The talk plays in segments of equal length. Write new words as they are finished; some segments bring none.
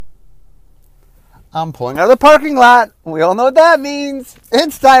I'm pulling out of the parking lot. We all know what that means.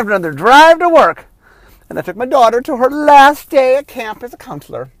 It's time for another drive to work. And I took my daughter to her last day at camp as a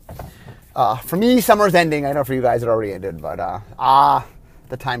counselor. For me, summer's ending. I know for you guys it already ended, but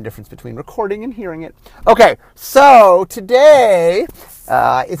the time difference between recording and hearing it. Okay, so today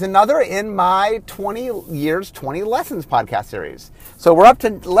is another in my 20 years, 20 lessons podcast series. So we're up to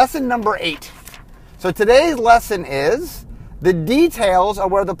lesson number 8. So today's lesson is the details are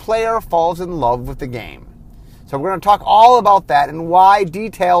where the player falls in love with the game. So we're going to talk all about that and why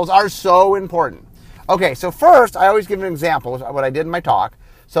details are so important. Okay, so first, I always give an example of what I did in my talk.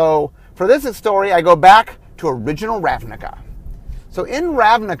 So for this story, I go back to original Ravnica. So in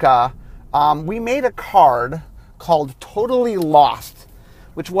Ravnica, we made a card called Totally Lost,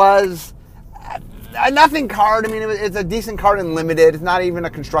 which was a nothing card. I mean, it's a decent card in limited. It's not even a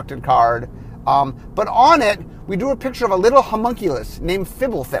constructed card. But on it, we drew a picture of a little homunculus named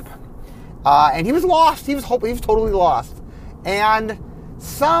Fibblethip. And he was lost. He was totally lost. And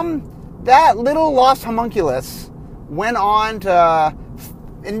that little lost homunculus went on to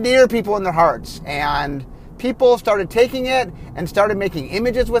endear people in their hearts. And people started taking it and started making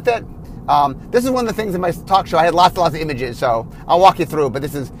images with it. This is one of the things in my talk show. I had lots of images, so I'll walk you through. But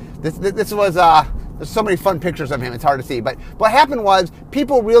this was there's so many fun pictures of him. It's hard to see. But what happened was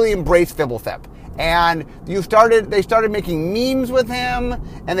people really embraced Fibblethip. And they started making memes with him,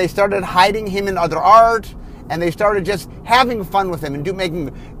 and they started hiding him in other art, and they started just having fun with him and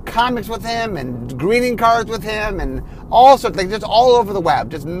making comics with him and greeting cards with him and all sorts of things, just all over the web.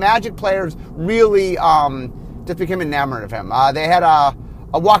 Just Magic players really just became enamored of him. They had a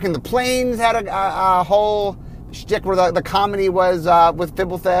Walking the Plains had a whole shtick where the comedy was with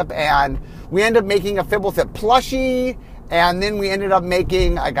Fibblethip, and we ended up making a Fibblethip plushie. And then we ended up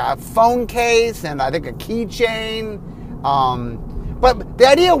making like a phone case and I think a keychain. But the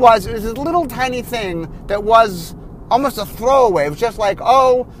idea was it was this little tiny thing that was almost a throwaway. It was just like,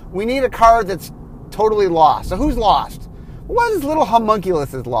 oh, we need a card that's totally lost. So who's lost? Well, this little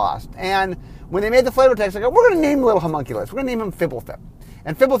homunculus is lost. And when they made the flavor text, I go, we're going to name the little homunculus. We're going to name him Fibblethip.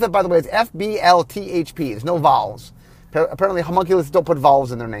 And Fibblethip, by the way, is Fblthp. There's no vowels. Apparently homunculus don't put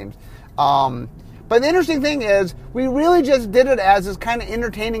vowels in their names. But the interesting thing is, we really just did it as this kind of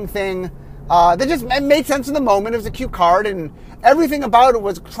entertaining thing that just made sense in the moment. It was a cute card, and everything about it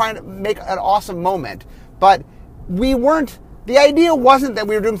was trying to make an awesome moment. But the idea wasn't that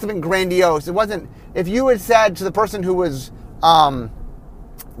we were doing something grandiose. It wasn't, if you had said to the person who was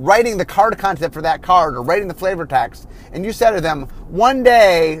writing the card concept for that card or writing the flavor text, and you said to them, one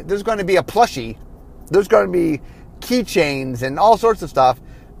day there's going to be a plushie, there's going to be keychains and all sorts of stuff,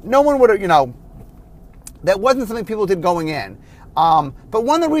 no one would have, that wasn't something people did going in. But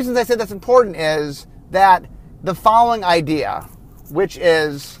one of the reasons I said that's important is that the following idea, which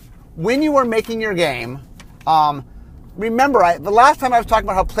is when you are making your game, remember, the last time I was talking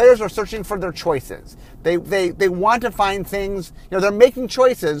about how players are searching for their choices. They want to find things, they're making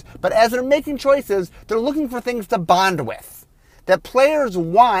choices, but as they're making choices, they're looking for things to bond with. That players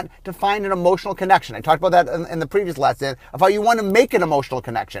want to find an emotional connection. I talked about that in the previous lesson of how you want to make an emotional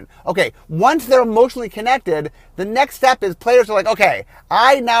connection. Okay, once they're emotionally connected, the next step is players are like, okay,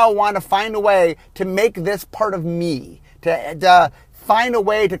 I now want to find a way to make this part of me, to find a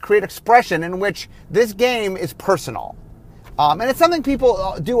way to create expression in which this game is personal. And it's something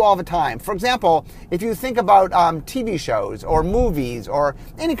people do all the time. For example, if you think about TV shows or movies or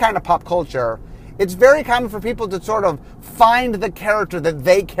any kind of pop culture, it's very common for people to sort of find the character that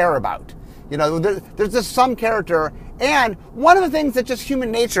they care about. There's just some character. And one of the things that just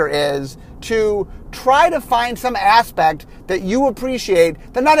human nature is to try to find some aspect that you appreciate,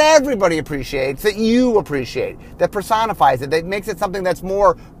 that not everybody appreciates, that you appreciate, that personifies it, that makes it something that's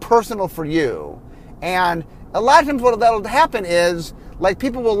more personal for you. And a lot of times what that'll happen is, like,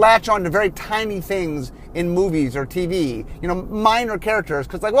 people will latch on to very tiny things in movies or TV, minor characters,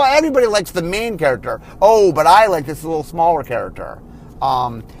 because everybody likes the main character. Oh, but I like this little smaller character.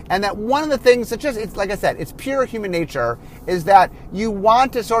 And that one of the things that it's like I said, it's pure human nature, is that you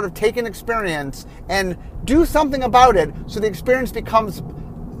want to sort of take an experience and do something about it so the experience becomes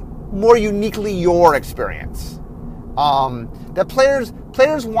more uniquely your experience. That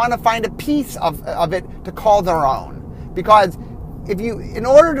players want to find a piece of it to call their own, because in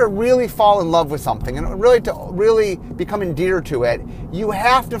order to really fall in love with something and really become endeared to it, you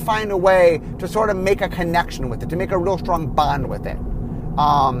have to find a way to sort of make a connection with it, to make a real strong bond with it.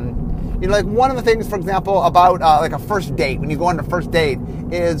 Like one of the things, for example, about like a first date, when you go on a first date,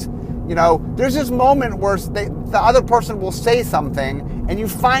 is there's this moment where the other person will say something and you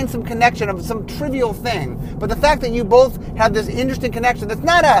find some connection of some trivial thing. But the fact that you both have this interesting connection, that's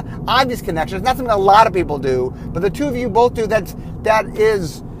not an obvious connection, it's not something a lot of people do, but the two of you both do, that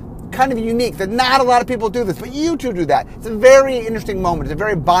is kind of unique, that not a lot of people do this, but you two do that. It's a very interesting moment. It's a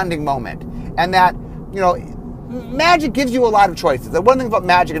very bonding moment. And that, Magic gives you a lot of choices. The one thing about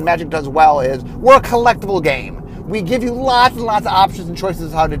Magic, and Magic does well, is we're a collectible game. We give you lots and lots of options and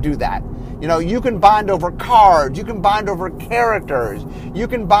choices how to do that. You can bond over cards, you can bond over characters, you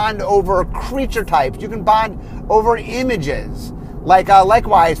can bond over creature types, you can bond over images.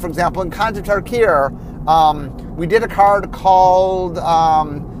 Likewise, for example, in Khans of Tarkir, we did a card called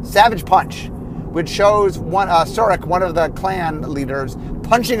Savage Punch, which shows Surik, one of the clan leaders,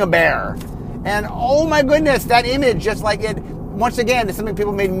 punching a bear. And oh my goodness, that image, just like it, once again, it's something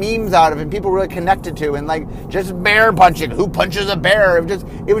people made memes out of and people really connected to, and just bear punching. Who punches a bear?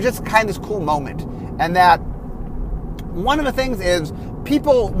 It was just kind of this cool moment. And that one of the things is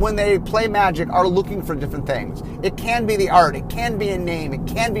people, when they play Magic, are looking for different things. It can be the art, it can be a name, it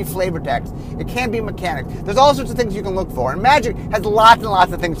can be flavor text, it can be mechanics. There's all sorts of things you can look for, and Magic has lots and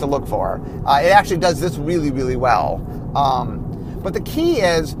lots of things to look for. It actually does this really, really well. But the key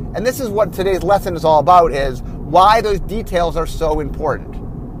is, and this is what today's lesson is all about, is why those details are so important.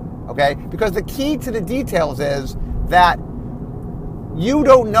 Okay? Because the key to the details is that you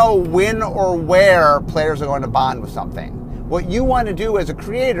don't know when or where players are going to bond with something. What you want to do as a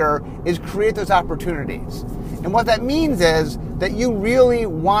creator is create those opportunities. And what that means is that you really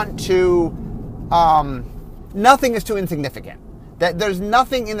want to, nothing is too insignificant. That there's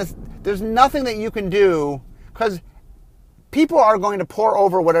nothing that you can do, because people are going to pour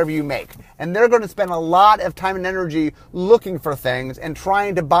over whatever you make. And they're going to spend a lot of time and energy looking for things and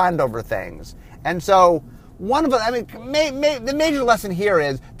trying to bond over things. And so the major lesson here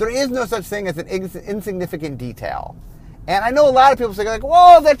is there is no such thing as an insignificant detail. And I know a lot of people say,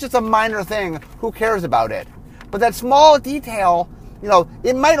 whoa, that's just a minor thing. Who cares about it? But that small detail,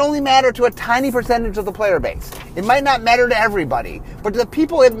 it might only matter to a tiny percentage of the player base. It might not matter to everybody. But to the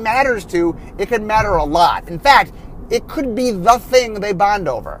people it matters to, it can matter a lot. In fact, it could be the thing they bond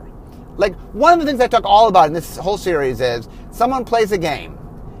over. One of the things I talk all about in this whole series is someone plays a game,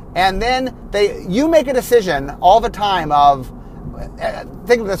 and then you make a decision all the time of,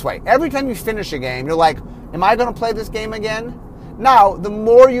 think of it this way, every time you finish a game, you're like, am I going to play this game again? Now, the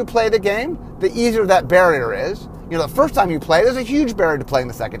more you play the game, the easier that barrier is. The first time you play, there's a huge barrier to playing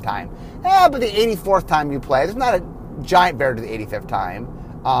the second time. But the 84th time you play, there's not a giant barrier to the 85th time.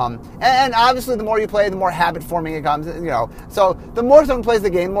 And obviously, the more you play, the more habit forming it comes. So the more someone plays the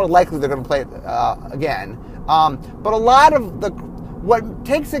game, the more likely they're going to play it again. But a lot of what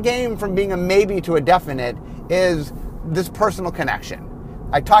takes a game from being a maybe to a definite is this personal connection.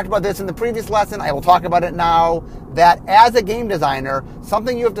 I talked about this in the previous lesson. I will talk about it now. That as a game designer,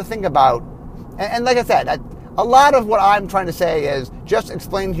 something you have to think about, and like I said, a lot of what I'm trying to say is just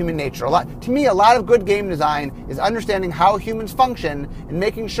explain human nature. To me, a lot of good game design is understanding how humans function and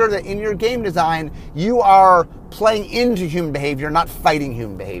making sure that in your game design, you are playing into human behavior, not fighting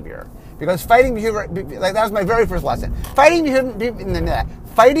human behavior. Because fighting behavior, that was my very first lesson. Fighting human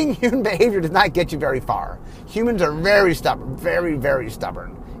behavior does not get you very far. Humans are very stubborn, very, very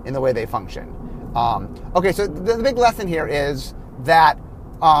stubborn in the way they function. Okay, so the big lesson here is that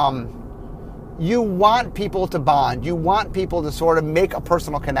you want people to bond. You want people to sort of make a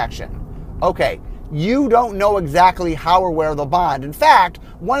personal connection. Okay, you don't know exactly how or where they'll bond. In fact,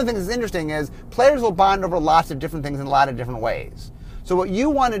 one of the things that's interesting is players will bond over lots of different things in a lot of different ways. So what you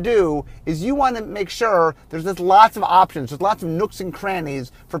want to do is you want to make sure there's just lots of options, there's lots of nooks and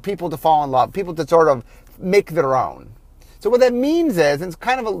crannies for people to fall in love, people to sort of make their own. So what that means is, and it's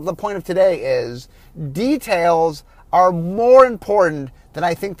kind of the point of today, is details are more important than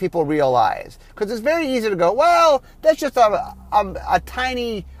I think people realize. Because it's very easy to go, well, that's just a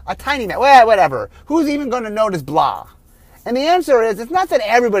tiny man. Well, whatever. Who's even going to notice blah? And the answer is, it's not that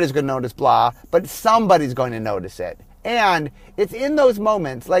everybody's going to notice blah, but somebody's going to notice it. And it's in those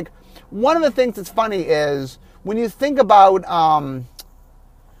moments. One of the things that's funny is when you think about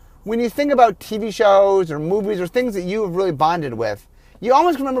TV shows or movies or things that you have really bonded with, you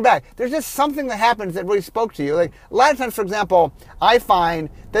almost can remember back. There's just something that happens that really spoke to you. A lot of times, for example, I find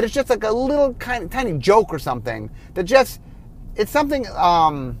that it's just a little tiny joke or something that it's something,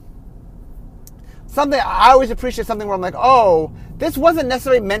 something I always appreciate, something where I'm like, oh, this wasn't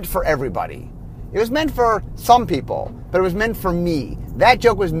necessarily meant for everybody. It was meant for some people, but it was meant for me. That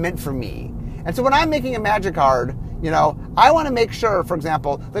joke was meant for me. And so when I'm making a Magic card, I want to make sure, for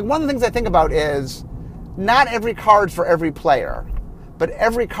example, one of the things I think about is not every card's for every player. but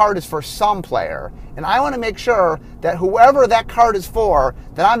every card is for some player. And I want to make sure that whoever that card is for,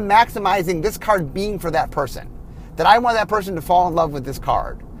 that I'm maximizing this card being for that person. That I want that person to fall in love with this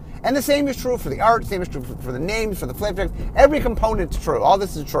card. And the same is true for the art, same is true for the names, for the flavor text. Every component's true. All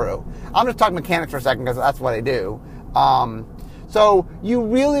this is true. I'm just talking mechanics for a second because that's what I do. So you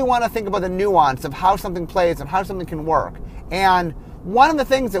really want to think about the nuance of how something plays and how something can work. And one of the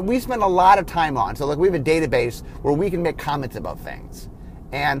things that we spend a lot of time on, so like we have a database where we can make comments about things.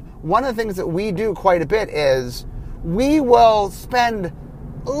 And one of the things that we do quite a bit is we will spend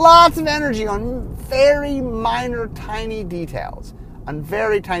lots of energy on very minor, tiny details. On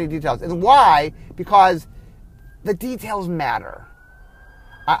very tiny details. And why? Because the details matter.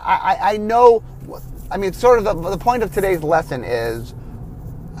 I know, I mean, sort of the point of today's lesson is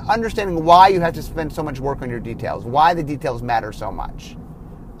understanding why you have to spend so much work on your details, why the details matter so much.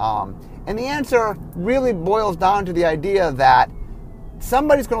 And the answer really boils down to the idea that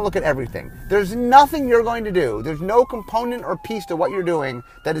somebody's going to look at everything. There's nothing you're going to do. There's no component or piece to what you're doing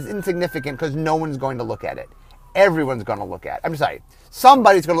that is insignificant because no one's going to look at it. Everyone's going to look at it. I'm sorry.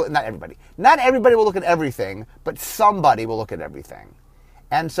 Somebody's going to look, not everybody. Not everybody will look at everything, but somebody will look at everything.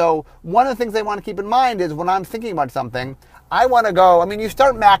 And so one of the things I want to keep in mind is when I'm thinking about something, I want to go, I mean, you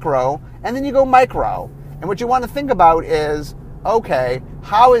start macro and then you go micro. And what you want to think about is, okay,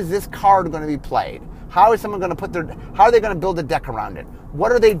 how is this card going to be played? How is someone going to how are they going to build a deck around it?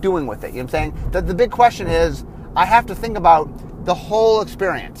 What are they doing with it? You know what I'm saying? The big question is, I have to think about the whole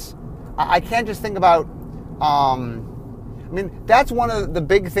experience. I can't just think about, I mean, that's one of the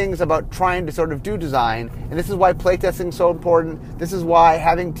big things about trying to sort of do design, and this is why playtesting is so important. This is why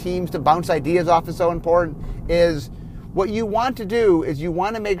having teams to bounce ideas off is so important, is what you want to do is you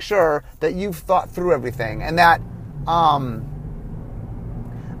want to make sure that you've thought through everything, and that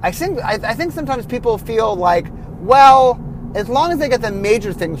I think sometimes people feel like, well, as long as they get the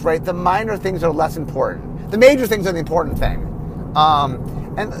major things right, the minor things are less important. The major things are the important thing.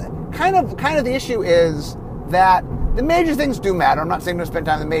 And kind of the issue is that the major things do matter. I'm not saying to spend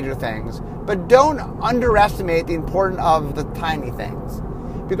time on the major things, but don't underestimate the importance of the tiny things.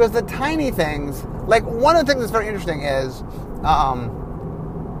 Because the tiny things, like one of the things that's very interesting is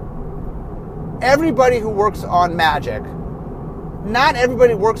everybody who works on Magic, not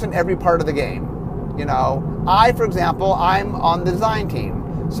everybody works in every part of the game. You know, for example, I'm on the design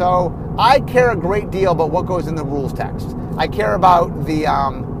team. So I care a great deal about what goes in the rules text. I care about the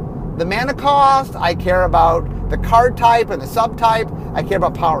mana cost. I care about the card type and the subtype. I care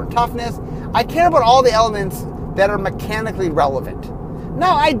about power and toughness. I care about all the elements that are mechanically relevant.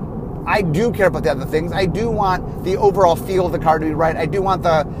 Now, I do care about the other things. I do want the overall feel of the card to be right. I do want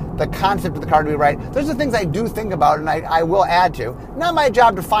the concept of the card to be right. Those are things I do think about and I will add to. Not my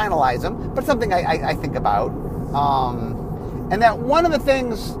job to finalize them, but something I think about. And that one of the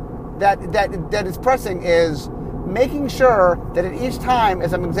things that is pressing is making sure that at each time,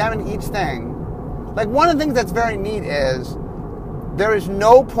 as I'm examining each thing, like one of the things that's very neat is there is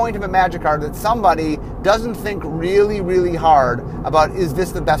no point of a Magic card that somebody doesn't think really, really hard about, is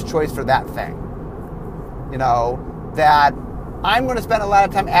this the best choice for that thing? You know, that I'm going to spend a lot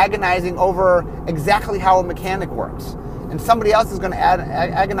of time agonizing over exactly how a mechanic works. And somebody else is going to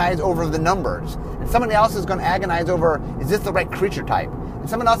agonize over the numbers. And somebody else is going to agonize over, is this the right creature type? And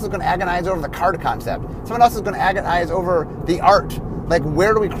someone else is going to agonize over the card concept. Someone else is going to agonize over the art. Like,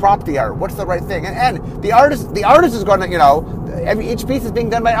 where do we crop the art? What's the right thing? And the artist is going to, you know, each piece is being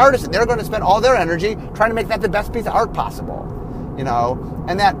done by artists, and they're going to spend all their energy trying to make that the best piece of art possible. You know,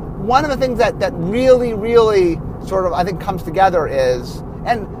 and that one of the things that really, really sort of, I think, comes together is,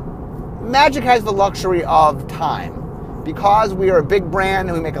 and Magic has the luxury of time. Because we are a big brand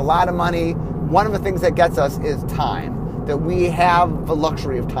and we make a lot of money, one of the things that gets us is time. That we have the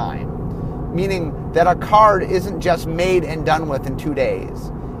luxury of time. Meaning that a card isn't just made and done with in 2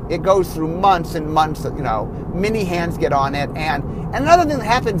 days. It goes through months and months, you know, many hands get on it. And another thing that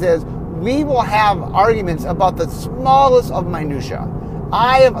happens is we will have arguments about the smallest of minutia.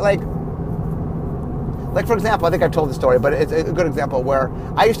 I have, like for example, I think I've told this story, but it's a good example where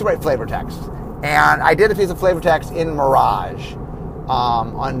I used to write flavor text. And I did a piece of flavor text in Mirage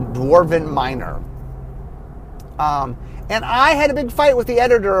on Dwarven Minor. And I had a big fight with the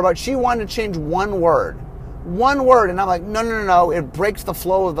editor about, she wanted to change one word. One word. And I'm like, no. It breaks the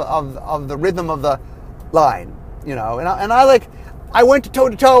flow of the rhythm of the line. You know, and I went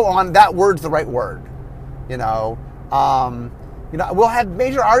toe-to-toe on that word's the right word. You know, we'll have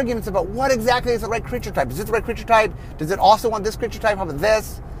major arguments about what exactly is the right creature type. Is this the right creature type? Does it also want this creature type? How about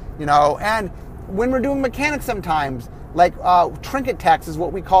this? You know, and when we're doing mechanics sometimes, like trinket text is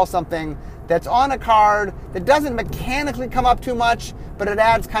what we call something that's on a card that doesn't mechanically come up too much, but it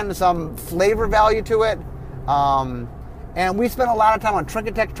adds kind of some flavor value to it. And we spent a lot of time on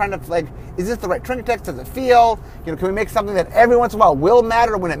trinket text trying to, like, is this the right trinket text? Does it feel? Can we make something that every once in a while will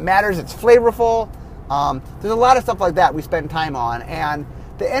matter? When it matters, it's flavorful. There's a lot of stuff like that we spend time on. And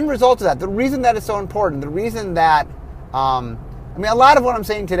the end result of that, the reason that is so important, the reason that, a lot of what I'm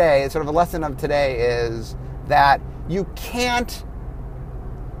saying today, is sort of a lesson of today, is that you can't,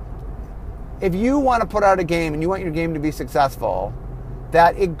 if you want to put out a game and you want your game to be successful,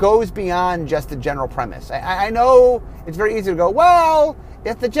 that it goes beyond just the general premise. I know it's very easy to go, well,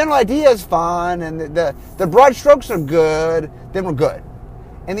 if the general idea is fun and the broad strokes are good, then we're good.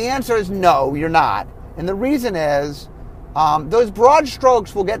 And the answer is no, you're not. And the reason is those broad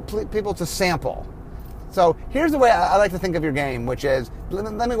strokes will get people to sample. So here's the way I like to think of your game, which is,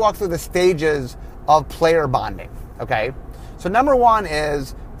 let me walk through the stages of player bonding, okay? So number one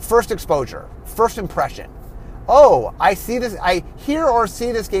is first exposure, first impression. Oh, I hear or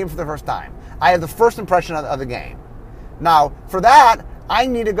see this game for the first time. I have the first impression of the game. Now, for that, I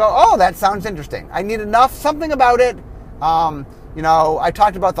need to go, oh, that sounds interesting. I need something about it. I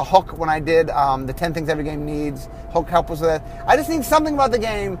talked about the hook when I did the 10 Things Every Game Needs. Hook helped us with it. I just need something about the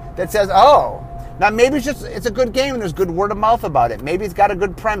game that says, oh, now maybe it's a good game and there's good word of mouth about it. Maybe it's got a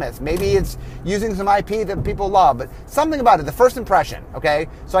good premise. Maybe it's using some IP that people love. But something about it, the first impression, okay?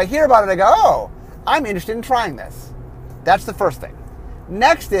 So I hear about it, I go, oh, I'm interested in trying this. That's the first thing.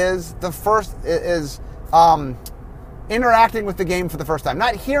 Next is interacting with the game for the first time.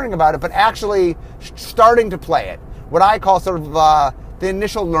 Not hearing about it, but actually starting to play it. What I call sort of the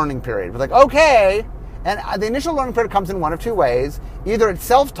initial learning period. We're like, okay, and the initial learning period comes in one of two ways. Either it's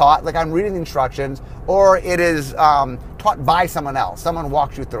self-taught, like I'm reading the instructions, or it is taught by someone else. Someone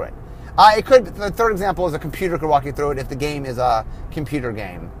walks you through it. The third example is a computer could walk you through it if the game is a computer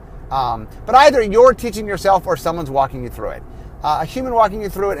game. But either you're teaching yourself or someone's walking you through it. A human walking you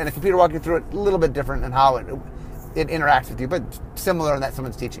through it and a computer walking you through it, a little bit different in how it interacts with you, but similar in that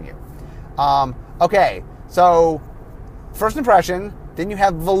someone's teaching you. Okay, so first impression, then you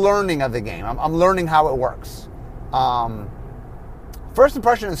have the learning of the game. I'm learning how it works. First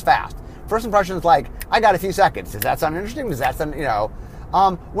impression is fast. First impression is like, I got a few seconds. Does that sound interesting? Does that sound,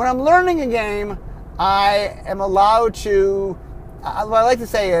 when I'm learning a game, I am allowed to, what I like to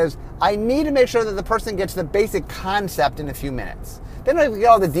say is, I need to make sure that the person gets the basic concept in a few minutes. They don't have to get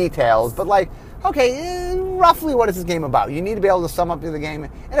all the details, but like, okay, roughly what is this game about? You need to be able to sum up the game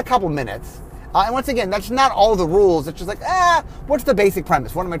in a couple minutes. And once again, that's not all the rules. It's just like, what's the basic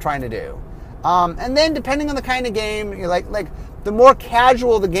premise? What am I trying to do? And then depending on the kind of game, you're like the more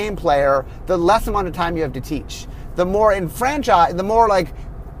casual the game player, the less amount of time you have to teach. The more the more like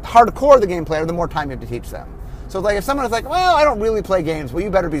hardcore the game player, the more time you have to teach them. So like if someone is like, well, I don't really play games, well, you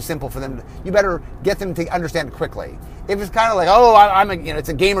better be simple for them. You better get them to understand it quickly. If it's kind of like, oh, it's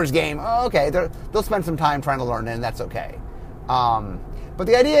a gamer's game, oh, okay, they'll spend some time trying to learn it, and that's okay. But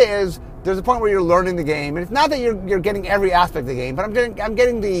the idea is there's a point where you're learning the game, and it's not that you're getting every aspect of the game, but I'm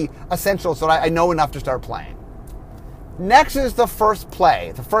getting the essentials so that I know enough to start playing. Next is the first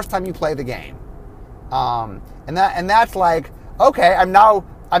play, the first time you play the game, and that's like, okay,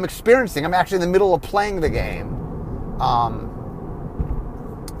 I'm experiencing. I'm actually in the middle of playing the game.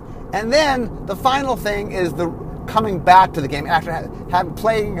 And then the final thing is the coming back to the game after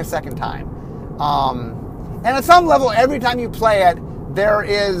playing a second time. And at some level, every time you play it, there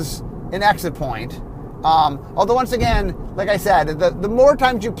is an exit point. Although once again, like I said, the more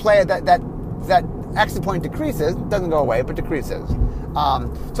times you play it, that exit point decreases. It doesn't go away, but decreases.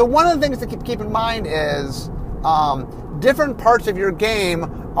 So one of the things to keep in mind is different parts of your game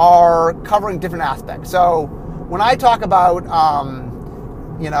are covering different aspects. So when I talk about,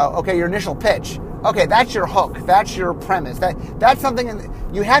 okay, your initial pitch, okay, that's your hook, that's your premise, that's something,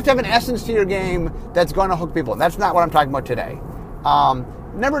 you have to have an essence to your game that's going to hook people. That's not what I'm talking about today.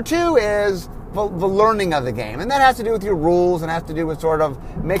 Number two is the learning of the game, and that has to do with your rules and has to do with sort of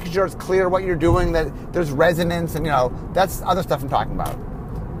making sure it's clear what you're doing, that there's resonance, and that's other stuff I'm talking about.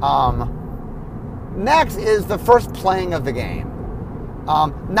 Next is the first playing of the game.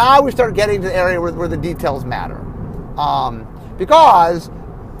 Now we start getting to the area where the details matter. Because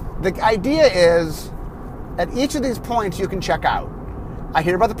the idea is, at each of these points you can check out. I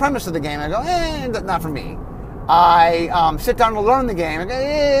hear about the premise of the game, I go, not for me. I sit down to learn the game, I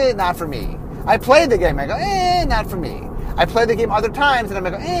go, not for me. I play the game, I go, not for me. I play the game other times, and I'm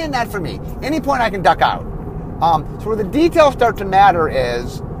like, not for me. Any point I can duck out. So where the details start to matter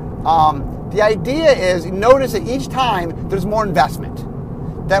is, the idea is, notice that each time there's more investment.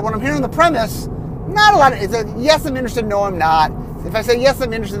 That when I'm hearing the premise, not a lot of, it's a yes, I'm interested, no, I'm not. If I say yes,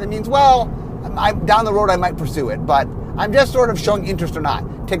 I'm interested, that means, well, down the road I might pursue it, but I'm just sort of showing interest or not.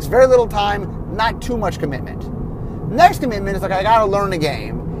 It takes very little time, not too much commitment. Next commitment is like, I got to learn the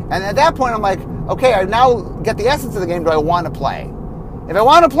game. And at that point, I'm like, okay, I now get the essence of the game. Do I want to play? If I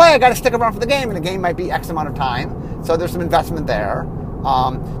want to play, I got to stick around for the game, and the game might be X amount of time. So there's some investment there.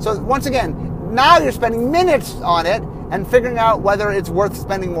 So once again, now you're spending minutes on it and figuring out whether it's worth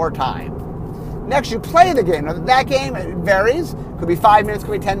spending more time. Next, you play the game. Now, that game, it varies. Could be 5 minutes,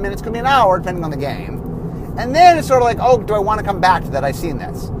 could be 10 minutes, could be an hour, depending on the game. And then it's sort of like, oh, do I want to come back to that? I've seen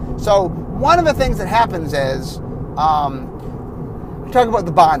this. So one of the things that happens is, we talk about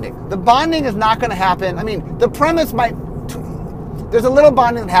the bonding. The bonding is not going to happen. I mean, the premise might... There's a little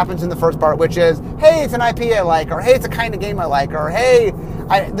bonding that happens in the first part, which is, hey, it's an IP I like, or hey, it's a kind of game I like, or hey,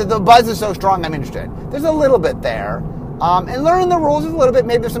 the buzz is so strong I'm interested. There's a little bit there. And learning the rules is a little bit,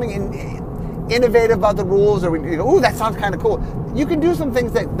 maybe there's something innovative about the rules, or you go, ooh, that sounds kind of cool. You can do some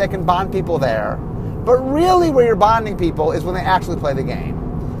things that can bond people there. But really where you're bonding people is when they actually play the game.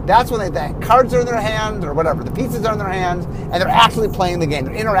 That's when the cards are in their hands, or whatever, the pieces are in their hands, and they're actually playing the game.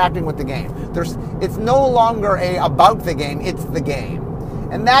 They're interacting with the game. It's no longer about the game, it's the game.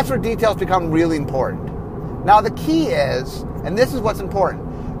 And that's where details become really important. Now the key is, and this is what's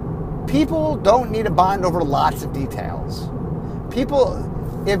important, people don't need to bond over lots of details.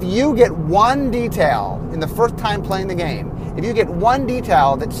 If you get one detail in the first time playing the game, if you get one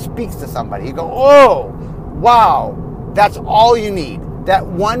detail that speaks to somebody, you go, oh, wow, that's all you need. That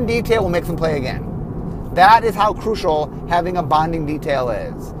one detail will make them play again. That is how crucial having a bonding detail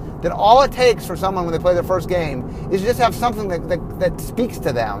is. That all it takes for someone when they play their first game is just have something that speaks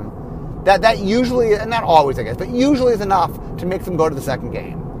to them. That usually, and not always I guess, but usually is enough to make them go to the second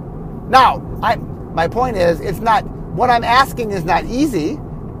game. Now, my point is, what I'm asking is not easy.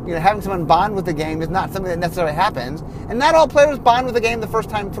 Having someone bond with the game is not something that necessarily happens, and not all players bond with the game the first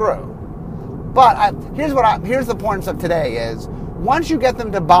time through. But here's the point of today is, once you get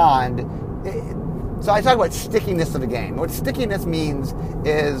them to bond, so I talk about stickiness of the game. What stickiness means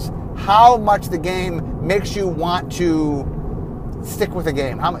is how much the game makes you want to stick with the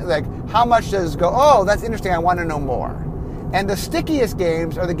game. How much does go, oh, that's interesting, I want to know more. And the stickiest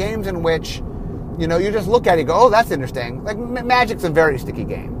games are the games in which, you just look at it and go, oh, that's interesting. Like Magic's a very sticky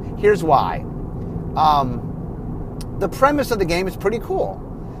game. Here's why. The premise of the game is pretty cool.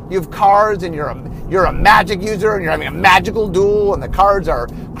 You have cards, and you're a magic user, and you're having a magical duel, and the cards are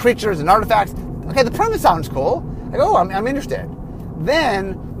creatures and artifacts. Okay, the premise sounds cool. I go, oh, I'm interested.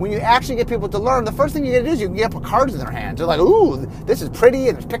 Then, when you actually get people to learn, the first thing you get to do is you can get cards in their hands. They're like, ooh, this is pretty,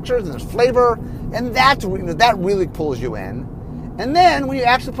 and there's pictures, and there's flavor, and that really pulls you in. And then, when you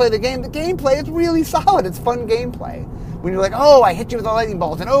actually play the gameplay is really solid. It's fun gameplay. When you're like, oh, I hit you with a lightning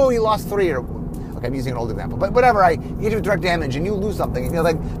bolt, and oh, you lost 3, or okay, I'm using an old example, but whatever, I hit you with direct damage and you lose something,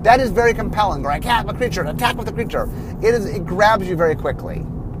 and that is very compelling. Or I catch a creature, attack with a creature. It grabs you very quickly.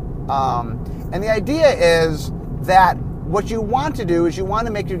 And the idea is that what you want to do is you want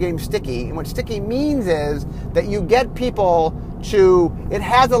to make your game sticky, and what sticky means is that you get people it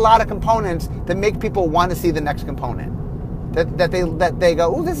has a lot of components that make people want to see the next component. That they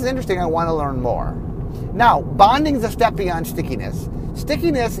go, oh, this is interesting, I want to learn more. Now, bonding is a step beyond stickiness.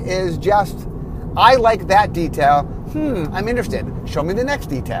 Stickiness is just, I like that detail. I'm interested. Show me the next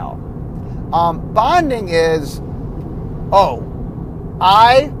detail. Bonding is, oh,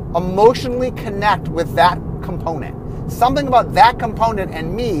 I emotionally connect with that component. Something about that component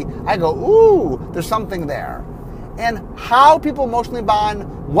and me, I go, ooh, there's something there. And how people emotionally bond,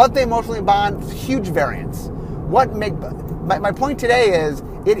 what they emotionally bond, huge variance. My point today is,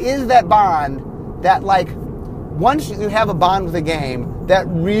 it is that bond that, once you have a bond with a game, that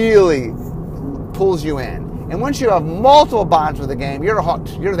really pulls you in. And once you have multiple bonds with a game, you're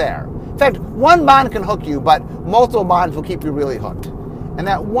hooked. You're there. In fact, one bond can hook you, but multiple bonds will keep you really hooked. And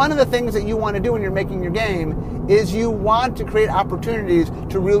that one of the things that you want to do when you're making your game is you want to create opportunities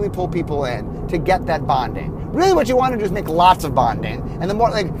to really pull people in, to get that bonding. Really what you want to do is make lots of bonding. And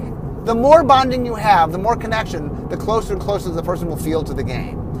the more bonding you have, the more connection, the closer and closer the person will feel to the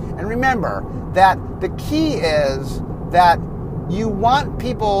game. And remember that the key is that you want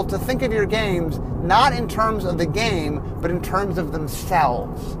people to think of your games not in terms of the game, but in terms of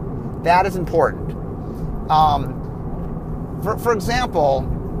themselves. That is important. For example,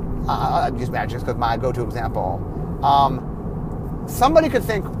 I'll use Magic because my go-to example. Somebody could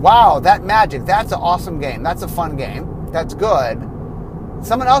think, wow, that Magic, that's an awesome game. That's a fun game. That's good.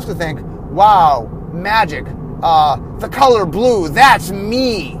 Someone else could think, wow, Magic, the color blue, that's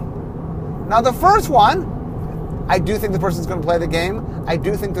me. Now the first one, I do think the person's going to play the game. I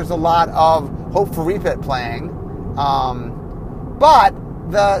do think there's a lot of hope for repeat playing. But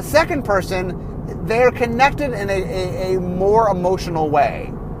The second person, they're connected in a more emotional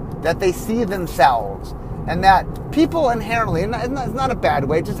way, that they see themselves, and that people inherently, and it's not a bad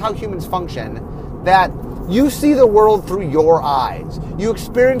way, it's just how humans function, that you see the world through your eyes. You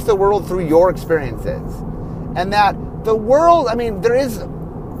experience the world through your experiences. And that the world, I mean, there is,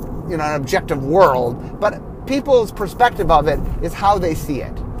 an objective world, but people's perspective of it is how they see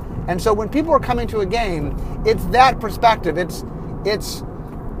it. And so when people are coming to a game, it's that perspective. It's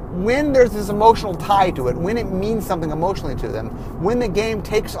when there's this emotional tie to it, when it means something emotionally to them, when the game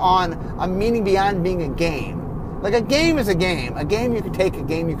takes on a meaning beyond being a game. Like a game is a game. A game you could take, a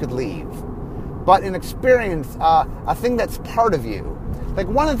game you could leave. But an experience, a thing that's part of you. Like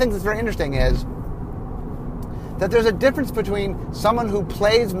one of the things that's very interesting is that there's a difference between someone who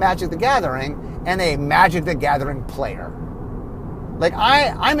plays Magic the Gathering and a Magic the Gathering player. Like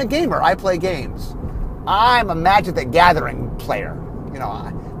I'm a gamer. I play games. I'm a Magic the Gathering player.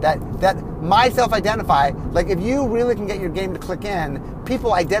 That my self-identify, like if you really can get your game to click in,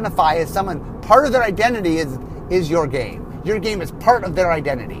 people identify as someone, part of their identity is your game. Your game is part of their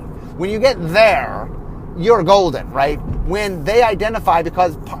identity. When you get there, you're golden, right? When they identify,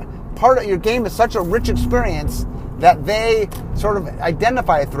 because part of your game is such a rich experience that they sort of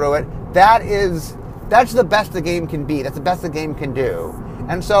identify through it, that's the best the game can be. That's the best the game can do.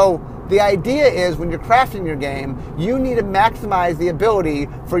 And so the idea is when you're crafting your game, you need to maximize the ability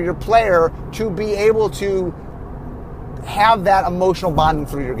for your player to be able to have that emotional bonding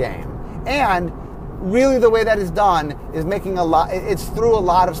through your game. And really the way that is done is it's through a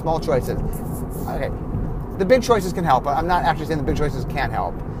lot of small choices. Okay, the big choices can help. I'm not actually saying the big choices can't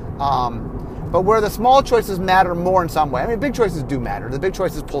help. But where the small choices matter more in some way, I mean, big choices do matter. The big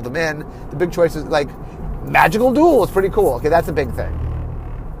choices pull them in. The big choices, like Magical Duel is pretty cool. Okay, that's a big thing.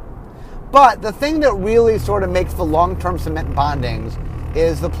 But the thing that really sort of makes the long-term cement bondings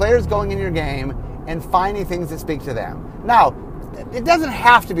is the players going in your game and finding things that speak to them. Now, it doesn't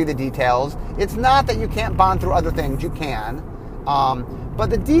have to be the details. It's not that you can't bond through other things. You can. But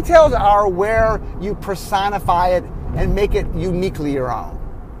the details are where you personify it and make it uniquely your own.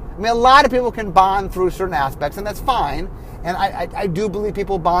 I mean, a lot of people can bond through certain aspects, and that's fine. And I do believe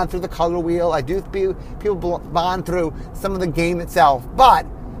people bond through the color wheel. I do believe people bond through some of the game itself. But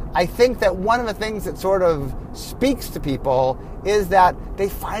I think that one of the things that sort of speaks to people is that they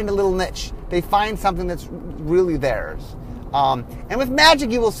find a little niche. They find something that's really theirs. And with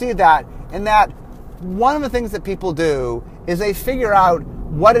Magic, you will see that in that one of the things that people do is they figure out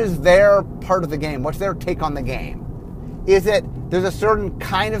what is their part of the game, what's their take on the game. Is it there's a certain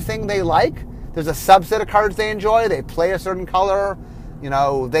kind of thing they like? There's a subset of cards they enjoy. They play a certain color.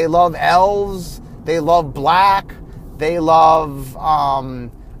 They love elves. They love black. They love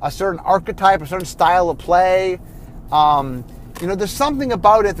a certain archetype, a certain style of play. There's something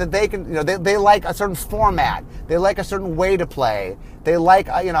about it that they can, they like a certain format. They like a certain way to play. They like,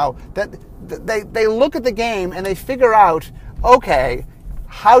 that they look at the game and they figure out, okay,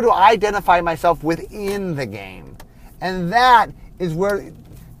 how to identify myself within the game. And that's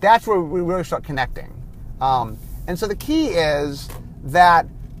where we really start connecting. And so the key is that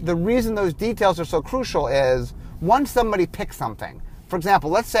the reason those details are so crucial is once somebody picks something. For example,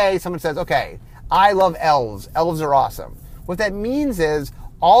 let's say someone says, okay, I love elves. Elves are awesome. What that means is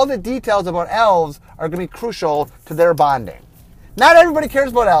all the details about elves are going to be crucial to their bonding. Not everybody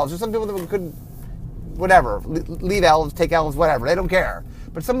cares about elves. There's some people that could, whatever, leave elves, take elves, whatever. They don't care.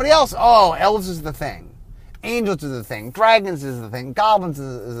 But somebody else, elves is the thing. Angels is the thing. Dragons is the thing. Goblins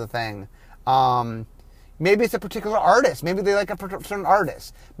is the thing. Maybe it's a particular artist. Maybe they like a certain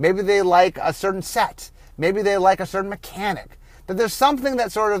artist. Maybe they like a certain set. Maybe they like a certain mechanic. That there's something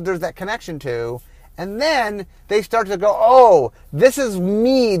that sort of there's that connection to. And then they start to go, this is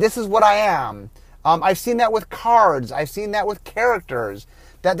me. This is what I am. I've seen that with cards. I've seen that with characters.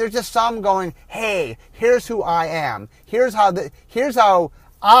 That there's just some going, hey, here's who I am. Here's how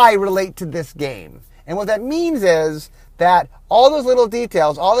I relate to this game. And what that means is that all those little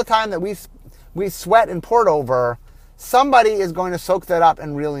details, all the time that we sweat and port over, somebody is going to soak that up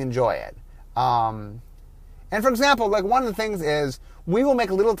and really enjoy it. And for example, like one of the things is we will make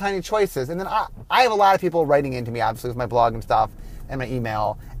little tiny choices. And then I have a lot of people writing into me, obviously, with my blog and stuff and my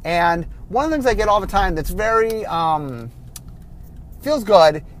email. And one of the things I get all the time that's very feels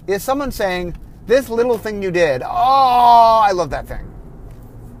good is someone saying, this little thing you did, I love that thing.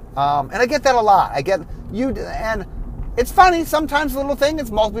 And I get that a lot. And it's funny, sometimes a little thing,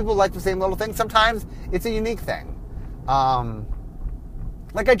 most people like the same little thing. Sometimes it's a unique thing.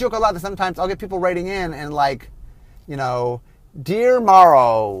 Like I joke a lot that sometimes I'll get people writing in and like, Dear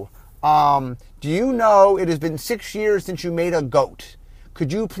Morrow, do you know it has been 6 years since you made a goat?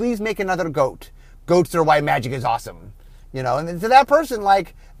 could you please make another goat? Goats are why magic is awesome. You know, and to that person,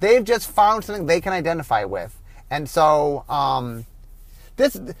 like, they've just found something they can identify with. And so, I'm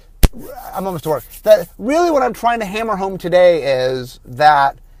almost to work. That really what I'm trying to hammer home today is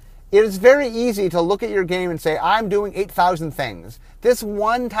that it is very easy to look at your game and say, I'm doing 8,000 things. This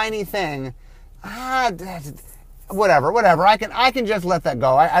one tiny thing, whatever. I can just let that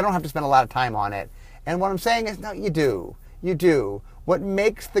go. I don't have to spend a lot of time on it. And what I'm saying is, no, you do. You do. What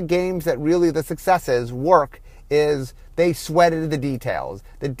makes the games that really the successes work is they sweated the details.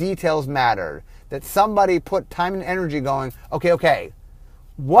 The details mattered. That somebody put time and energy going, okay,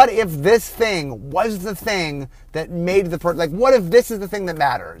 what if this thing was the thing that made the person, like, what if this is the thing that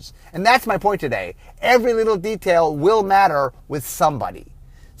matters? And that's my point today. Every little detail will matter with somebody.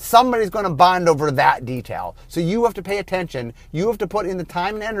 Somebody's going to bond over that detail. So you have to pay attention. You have to put in the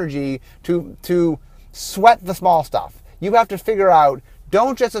time and energy to sweat the small stuff. You have to figure out,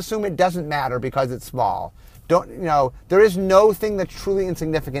 don't just assume it doesn't matter because it's small. There is no thing that's truly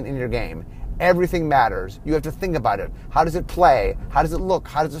insignificant in your game. Everything matters. You have to think about it. How does it play? How does it look?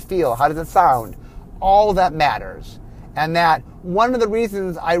 How does it feel? How does it sound? All that matters. And that one of the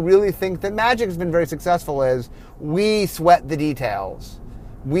reasons I really think that Magic has been very successful is we sweat the details.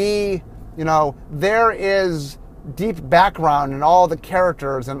 There is deep background in all the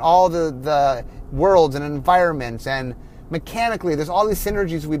characters and all the worlds and environments, and mechanically there's all these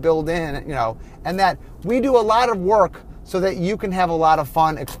synergies we build in, and that we do a lot of work so that you can have a lot of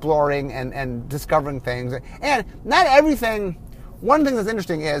fun exploring and discovering things. And not everything, one thing that's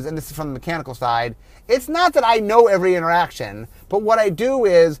interesting is, and this is from the mechanical side, it's not that I know every interaction, but what I do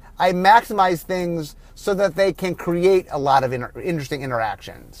is I maximize things so that they can create a lot of interesting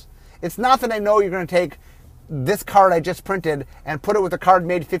interactions. It's not that I know you're going to take this card I just printed and put it with a card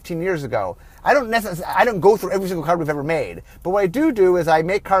made 15 years ago. I don't go through every single card we've ever made. But what I do is I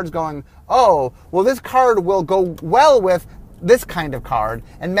make cards going, oh, well, this card will go well with this kind of card,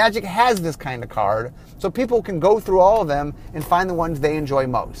 and Magic has this kind of card, so people can go through all of them and find the ones they enjoy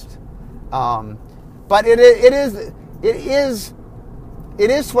most. But it is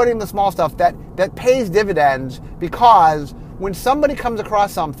sweating the small stuff that pays dividends, because when somebody comes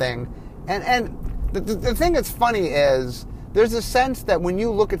across something, and the thing that's funny is there's a sense that when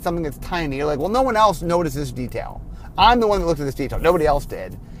you look at something that's tiny, you're like, well, no one else noticed this detail. I'm the one that looked at this detail. Nobody else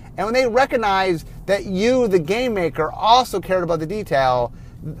did. And when they recognize that you, the game maker, also cared about the detail,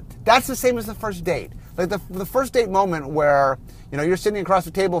 that's the same as the first date. Like the first date moment where, you're sitting across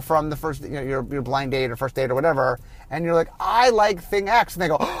the table from the first, your blind date or first date or whatever, and you're like, I like thing X. And they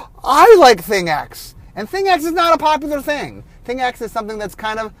go, oh, I like thing X. And thing X is not a popular thing. Thing X is something that's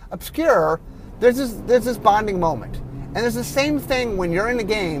kind of obscure. There's this bonding moment. And there's the same thing when you're in a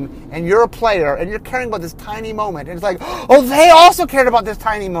game and you're a player and you're caring about this tiny moment. And it's like, oh, they also cared about this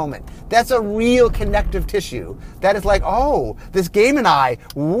tiny moment. That's a real connective tissue. That is like, oh, this game and I,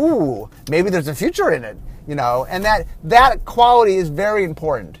 ooh, maybe there's a future in it. And that quality is very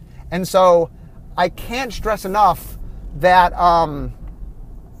important. And so I can't stress enough that,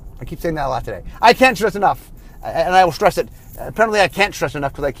 I keep saying that a lot today. I can't stress enough, and I will stress it. Apparently I can't stress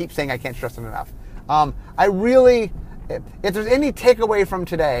enough because I keep saying I can't stress it enough. If there's any takeaway from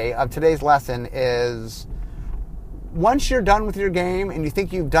today's lesson is, once you're done with your game and you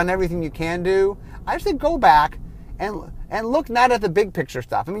think you've done everything you can do, I say go back and look not at the big picture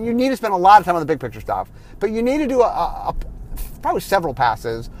stuff. I mean, you need to spend a lot of time on the big picture stuff, but you need to do probably several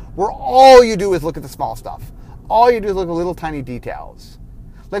passes where all you do is look at the small stuff. All you do is look at little tiny details.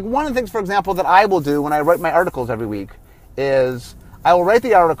 Like one of the things, for example, that I will do when I write my articles every week is I will write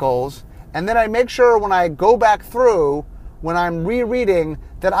the articles, and then I make sure when I go back through, when I'm rereading,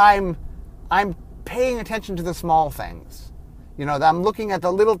 that I'm paying attention to the small things. That I'm looking at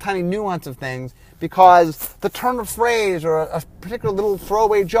the little tiny nuance of things, because the turn of phrase or a particular little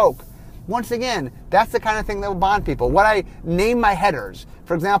throwaway joke, once again, that's the kind of thing that will bond people. What I name my headers,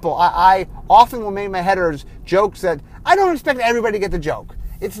 for example, I often will name my headers jokes that I don't expect everybody to get the joke.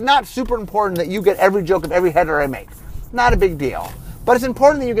 It's not super important that you get every joke of every header I make. Not a big deal. But it's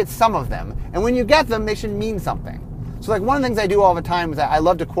important that you get some of them. And when you get them, they should mean something. So like one of the things I do all the time is I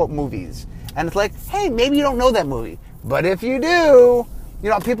love to quote movies. And it's like, hey, maybe you don't know that movie. But if you do,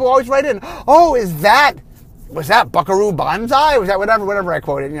 people always write in, oh, was that Buckaroo Banzai? Was that whatever I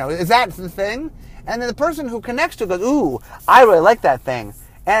quoted? Is that the thing? And then the person who connects to it goes, ooh, I really like that thing.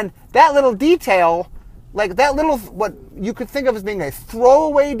 And that little detail, like that little, what you could think of as being a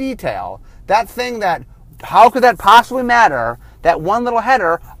throwaway detail, that thing that, how could that possibly matter? That one little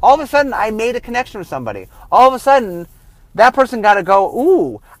header, all of a sudden I made a connection with somebody. All of a sudden, that person got to go,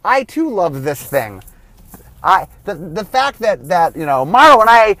 ooh, I too love this thing. The fact that Mario and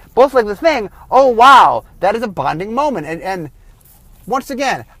I both like this thing, oh wow, that is a bonding moment. And once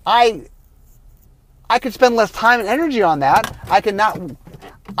again, I could spend less time and energy on that.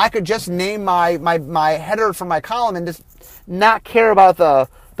 I could just name my header for my column and just not care about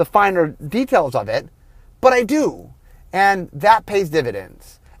the finer details of it, but I do. And that pays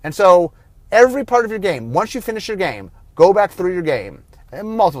dividends. And so every part of your game, once you finish your game, go back through your game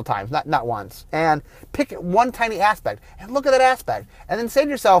multiple times, not once, and pick one tiny aspect and look at that aspect and then say to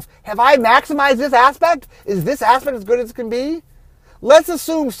yourself, have I maximized this aspect? Is this aspect as good as it can be? Let's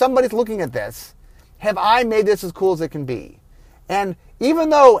assume somebody's looking at this. Have I made this as cool as it can be? And even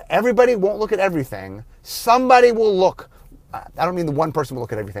though everybody won't look at everything, somebody will look. I don't mean the one person will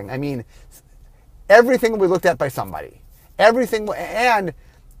look at everything. I mean everything will be looked at by somebody. Everything. And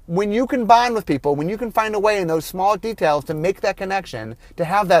when you can bond with people, when you can find a way in those small details to make that connection, to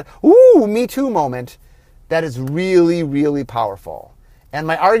have that, ooh, me too moment, that is really, really powerful. And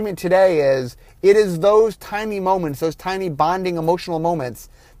my argument today is, it is those tiny moments, those tiny bonding emotional moments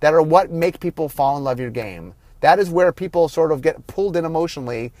that are what make people fall in love with your game. That is where people sort of get pulled in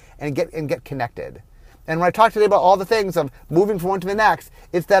emotionally and get connected. And when I talk today about all the things of moving from one to the next,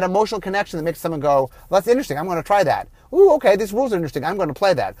 it's that emotional connection that makes someone go, well, that's interesting, I'm going to try that. Ooh, okay, these rules are interesting, I'm going to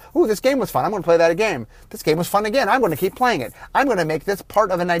play that. Ooh, this game was fun, I'm going to play that again. This game was fun again, I'm going to keep playing it. I'm going to make this part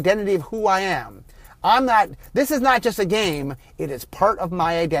of an identity of who I am. This is not just a game, it is part of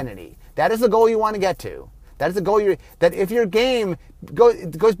my identity. That is the goal you want to get to. That is the goal. That if your game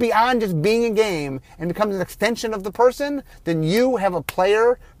goes beyond just being a game and becomes an extension of the person, then you have a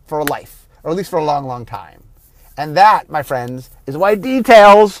player for life, or at least for a long, long time. And that, my friends, is why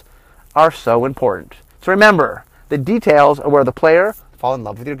details are so important. So remember, the details are where the player fall in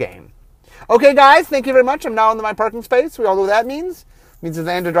love with your game. Okay, guys, thank you very much. I'm now in my parking space. We all know what that means. It means it's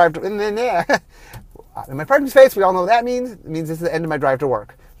the end of drive to... In my parking space, we all know what that means. It means this is the end of my drive to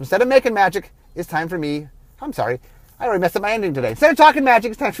work. So instead of making magic, it's time for me... I'm sorry. I already messed up my ending today. Instead of talking magic,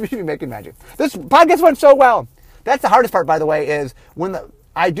 it's time for me to be making magic. This podcast went so well. That's the hardest part, by the way, is when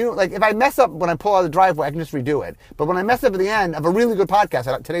if I mess up when I pull out of the driveway, I can just redo it. But when I mess up at the end of a really good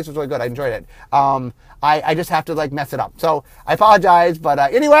podcast, today's was really good, I enjoyed it, I just have to mess it up. So I apologize, but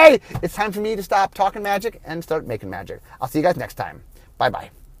anyway, it's time for me to stop talking magic and start making magic. I'll see you guys next time. Bye-bye.